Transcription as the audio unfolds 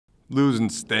Losing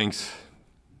stinks,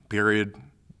 period.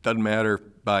 Doesn't matter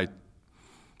by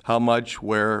how much,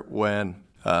 where, when.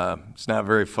 It's not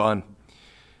very fun.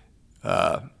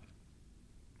 I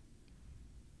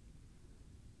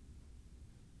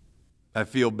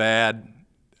feel bad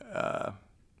that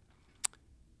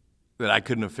I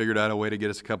couldn't have figured out a way to get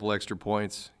us a couple extra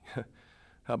points.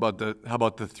 How about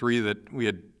the three that we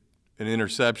had an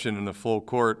interception in the full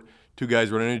court, two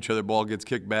guys running into each other, ball gets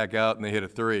kicked back out, and they hit a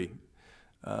three.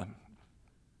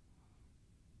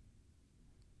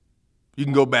 You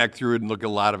can go back through it and look at a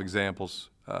lot of examples.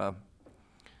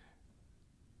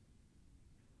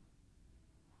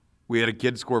 We had a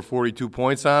kid score 42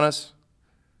 points on us.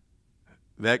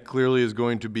 That clearly is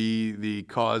going to be the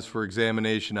cause for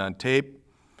examination on tape.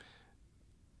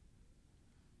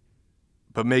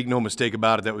 But make no mistake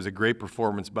about it, that was a great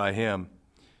performance by him.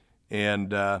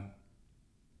 And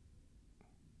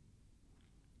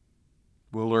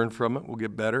we'll learn from it. We'll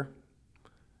get better.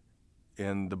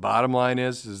 And the bottom line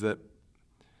is that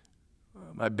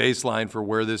my baseline for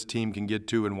where this team can get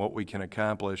to and what we can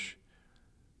accomplish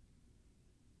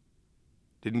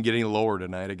didn't get any lower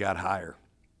tonight. It got higher.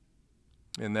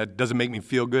 And that doesn't make me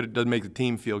feel good. It doesn't make the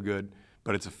team feel good,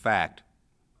 but it's a fact.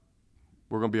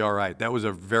 We're going to be all right. That was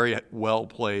a very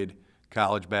well-played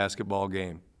college basketball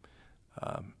game.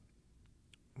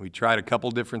 We tried a couple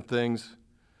different things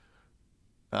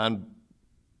on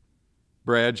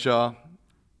Bradshaw.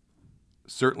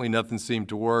 Certainly nothing seemed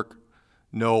to work.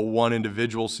 No one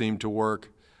individual seemed to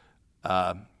work.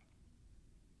 That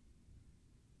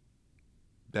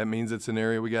means it's an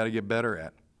area we got to get better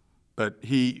at. But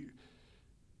he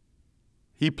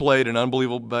played an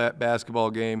unbelievable basketball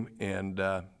game and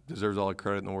deserves all the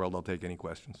credit in the world. I'll take any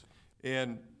questions.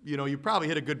 And, you know, you probably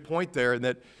hit a good point there in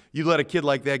that you let a kid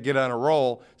like that get on a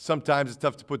roll, sometimes it's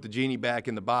tough to put the genie back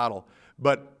in the bottle.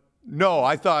 But, no,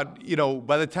 I thought, you know,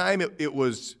 by the time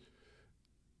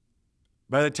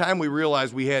we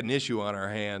realized we had an issue on our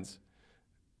hands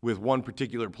with one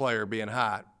particular player being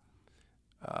hot,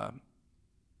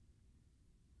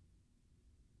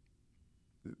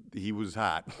 he was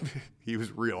hot. He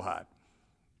was real hot.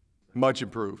 Much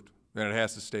improved, and it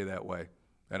has to stay that way.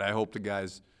 And I hope the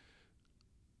guys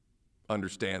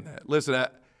understand that. Listen,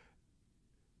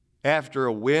 after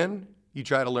a win, you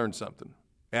try to learn something.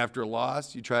 After a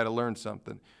loss, you try to learn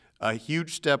something. A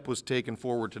huge step was taken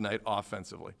forward tonight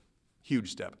offensively.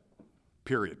 Huge step,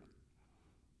 period.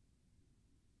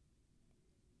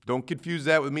 Don't confuse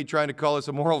that with me trying to call this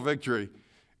a moral victory,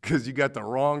 because you got the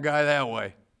wrong guy that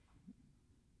way.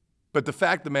 But the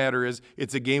fact of the matter is,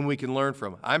 it's a game we can learn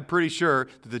from. I'm pretty sure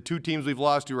that the two teams we've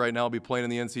lost to right now will be playing in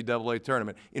the NCAA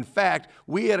tournament. In fact,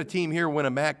 we had a team here win a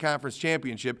MAC conference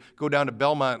championship, go down to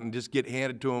Belmont and just get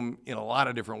handed to them in a lot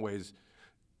of different ways.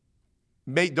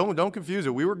 Don't confuse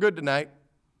it. We were good tonight.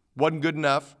 Wasn't good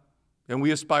enough. And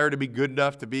we aspire to be good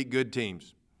enough to beat good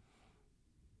teams.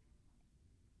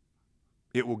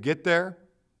 It will get there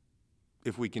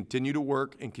if we continue to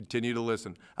work and continue to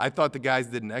listen. I thought the guys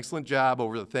did an excellent job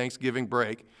over the Thanksgiving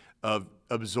break of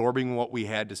absorbing what we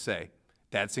had to say.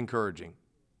 That's encouraging.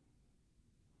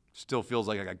 Still feels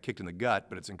like I got kicked in the gut,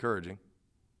 but it's encouraging.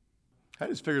 I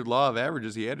just figured law of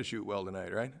averages, he had to shoot well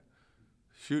tonight, right?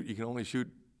 Shoot, you can only shoot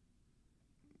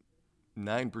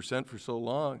 9% for so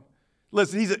long.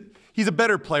 Listen, he's a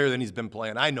better player than he's been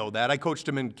playing. I know that. I coached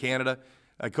him in Canada.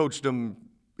 I coached him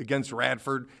against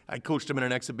Radford. I coached him in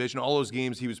an exhibition. All those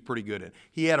games he was pretty good at.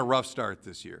 He had a rough start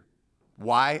this year.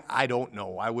 Why? I don't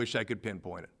know. I wish I could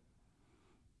pinpoint it.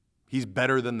 He's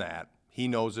better than that. He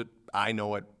knows it. I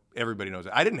know it. Everybody knows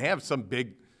it. I didn't have some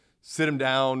big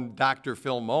sit-him-down Dr.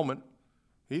 Phil moment.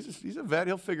 He's a vet.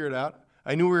 He'll figure it out.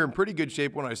 I knew we were in pretty good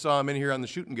shape when I saw him in here on the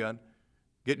shooting gun,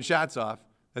 getting shots off.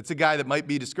 That's a guy that might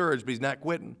be discouraged, but he's not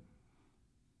quitting.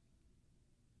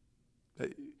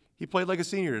 He played like a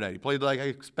senior tonight. He played like I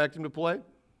expect him to play.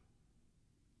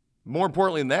 More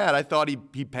importantly than that, I thought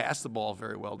he passed the ball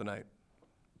very well tonight.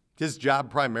 His job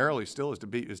primarily still is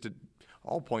to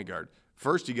all point guard.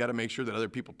 First, you got to make sure that other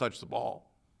people touch the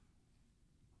ball.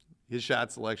 His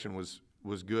shot selection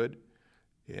was good,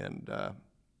 and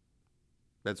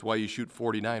that's why you shoot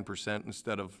 49%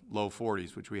 instead of low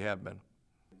 40s, which we have been.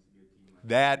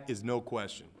 That is no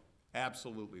question.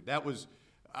 Absolutely.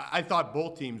 I thought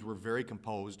both teams were very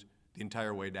composed the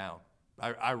entire way down.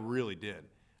 I really did.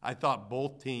 I thought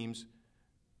both teams,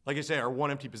 like I say, our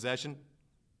one empty possession,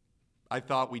 I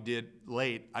thought we did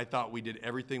late. I thought we did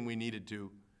everything we needed to,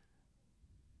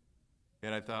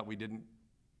 and I thought we didn't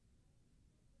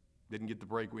get the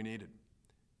break we needed.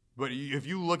 But if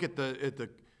you look at the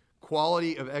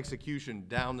quality of execution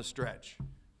down the stretch,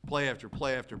 play after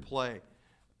play after play,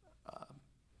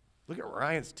 Look at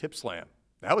Ryan's tip slam.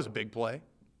 That was a big play.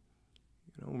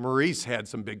 You know, Maurice had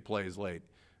some big plays late.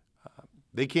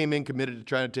 They came in committed to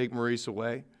trying to take Maurice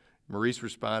away. Maurice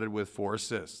responded with 4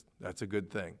 assists. That's a good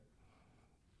thing.